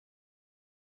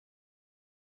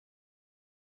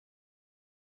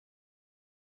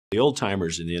The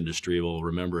old-timers in the industry will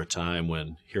remember a time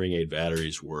when hearing aid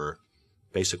batteries were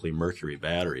basically mercury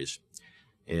batteries,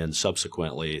 and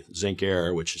subsequently zinc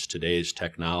air, which is today's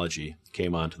technology,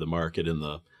 came onto the market in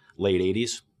the late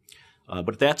 80s. But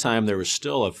at that time, there was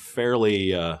still a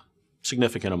fairly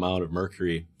significant amount of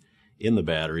mercury in the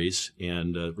batteries,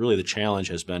 and really the challenge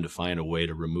has been to find a way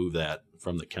to remove that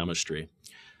from the chemistry.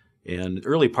 And the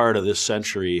early part of this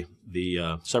century,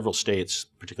 the several states,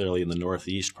 particularly in the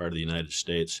northeast part of the United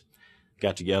States,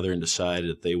 got together and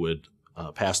decided that they would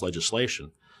pass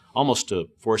legislation, almost to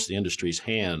force the industry's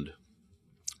hand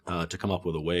to come up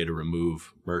with a way to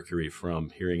remove mercury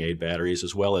from hearing aid batteries,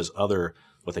 as well as other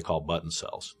what they call button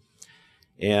cells.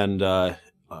 And the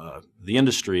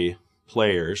industry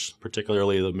players,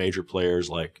 particularly the major players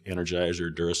like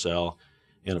Energizer, Duracell,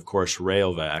 and of course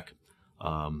Rayovac,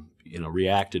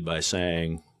 reacted by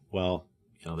saying, well,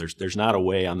 there's not a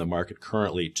way on the market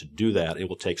currently to do that. It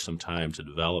will take some time to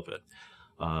develop it.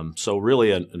 So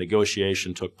really a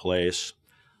negotiation took place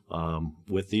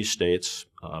with these states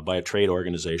by a trade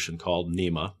organization called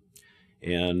NEMA,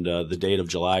 and the date of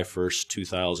July 1st,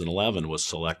 2011 was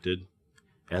selected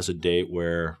as a date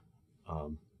where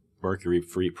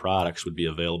mercury-free products would be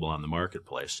available on the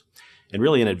marketplace. And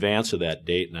really in advance of that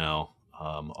date now,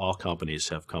 all companies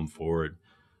have come forward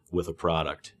with a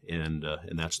product, and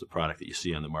that's the product that you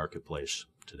see on the marketplace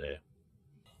today.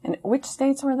 And which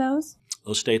states were those?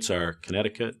 Those states are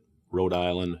Connecticut, Rhode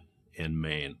Island, and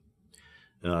Maine.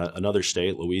 Another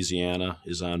state, Louisiana,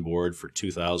 is on board for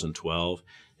 2012,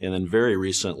 and then very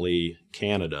recently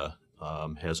Canada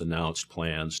has announced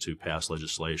plans to pass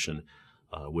legislation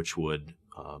which would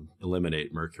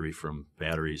eliminate mercury from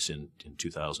batteries in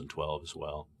 2012 as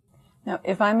well. Now,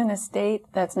 if I'm in a state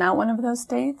that's not one of those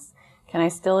states, can I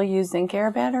still use zinc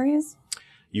air batteries?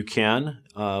 You can,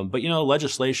 but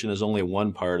legislation is only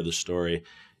one part of the story.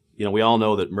 We all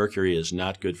know that mercury is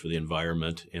not good for the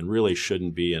environment and really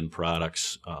shouldn't be in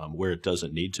products where it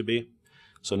doesn't need to be.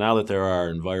 So now that there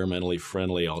are environmentally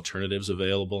friendly alternatives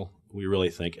available, we really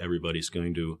think everybody's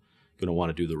going to want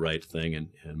to do the right thing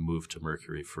and move to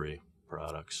mercury-free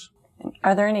products.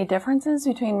 Are there any differences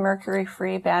between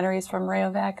mercury-free batteries from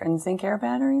Rayovac and zinc air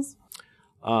batteries?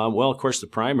 Well, of course, the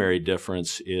primary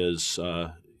difference is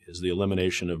the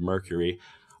elimination of mercury.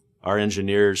 Our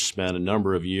engineers spent a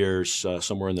number of years,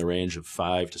 somewhere in the range of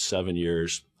 5 to 7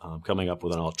 years, coming up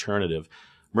with an alternative.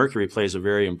 Mercury plays a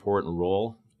very important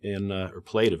role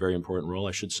played a very important role,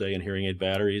 I should say, in hearing aid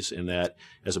batteries, in that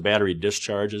as a battery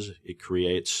discharges, it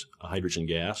creates a hydrogen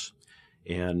gas,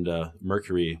 and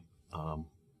mercury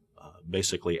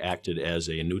basically acted as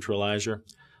a neutralizer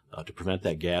to prevent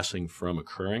that gassing from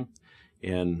occurring.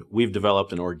 And we've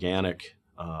developed an organic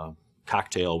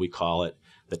cocktail, we call it,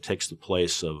 that takes the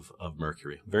place of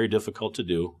mercury. Very difficult to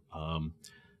do,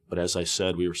 but as I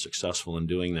said, we were successful in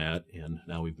doing that, and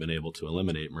now we've been able to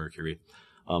eliminate mercury.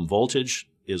 Voltage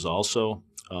is also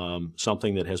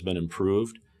something that has been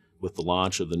improved with the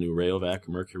launch of the new Rayovac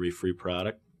mercury-free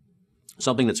product,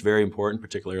 something that's very important,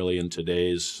 particularly in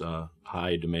today's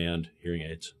high-demand hearing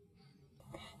aids.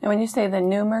 Now, when you say the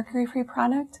new mercury-free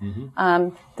product,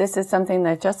 this is something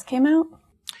that just came out?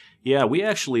 Yeah, we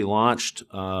actually launched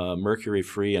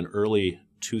mercury-free in early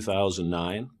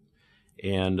 2009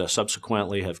 and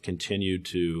subsequently have continued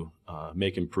to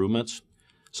make improvements,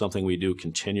 something we do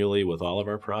continually with all of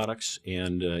our products.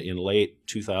 And in late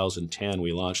 2010,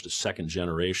 we launched a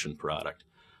second-generation product,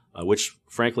 which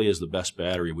frankly is the best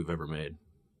battery we've ever made.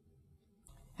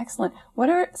 Excellent.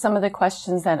 What are some of the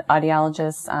questions that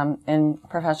audiologists and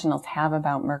professionals have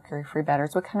about mercury-free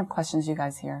batteries? What kind of questions do you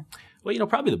guys hear? Well,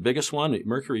 probably the biggest one,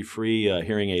 mercury-free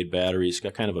hearing aid batteries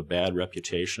got kind of a bad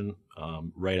reputation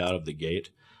right out of the gate.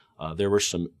 There were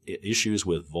some issues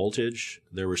with voltage.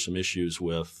 There were some issues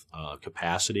with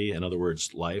capacity, in other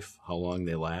words, life, how long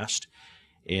they last.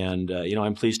 And,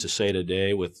 I'm pleased to say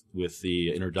today with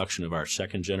the introduction of our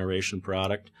second-generation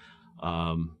product,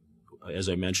 as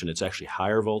I mentioned, it's actually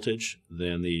higher voltage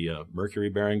than the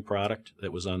mercury-bearing product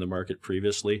that was on the market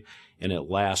previously, and it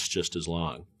lasts just as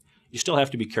long. You still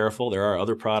have to be careful. There are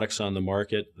other products on the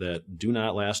market that do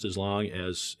not last as long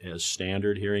as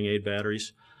standard hearing aid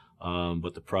batteries,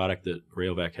 but the product that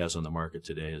Rayovac has on the market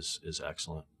today is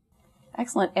excellent.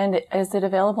 Excellent. And is it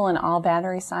available in all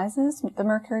battery sizes, the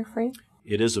mercury-free?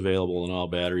 It is available in all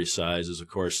battery sizes. Of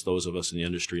course, those of us in the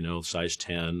industry know size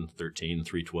 10, 13,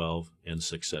 312, and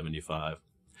 675.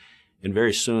 And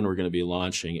very soon we're going to be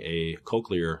launching a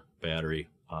cochlear battery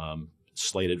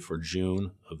slated for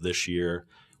June of this year,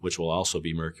 which will also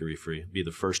be mercury-free, be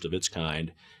the first of its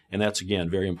kind. And that's, again,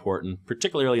 very important,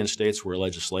 particularly in states where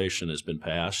legislation has been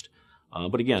passed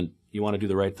But again, you want to do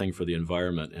the right thing for the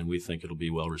environment, and we think it'll be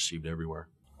well received everywhere.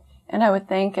 And I would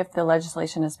think if the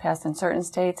legislation is passed in certain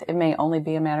states, it may only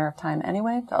be a matter of time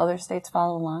anyway. Do other states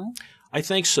follow along? I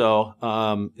think so.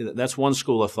 That's one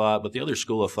school of thought, but the other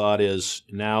school of thought is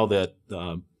now that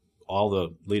all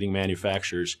the leading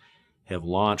manufacturers have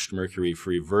launched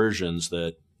mercury-free versions,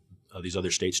 that these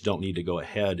other states don't need to go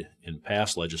ahead and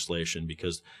pass legislation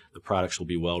because the products will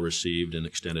be well received and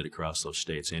extended across those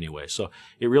states anyway. So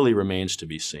it really remains to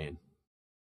be seen.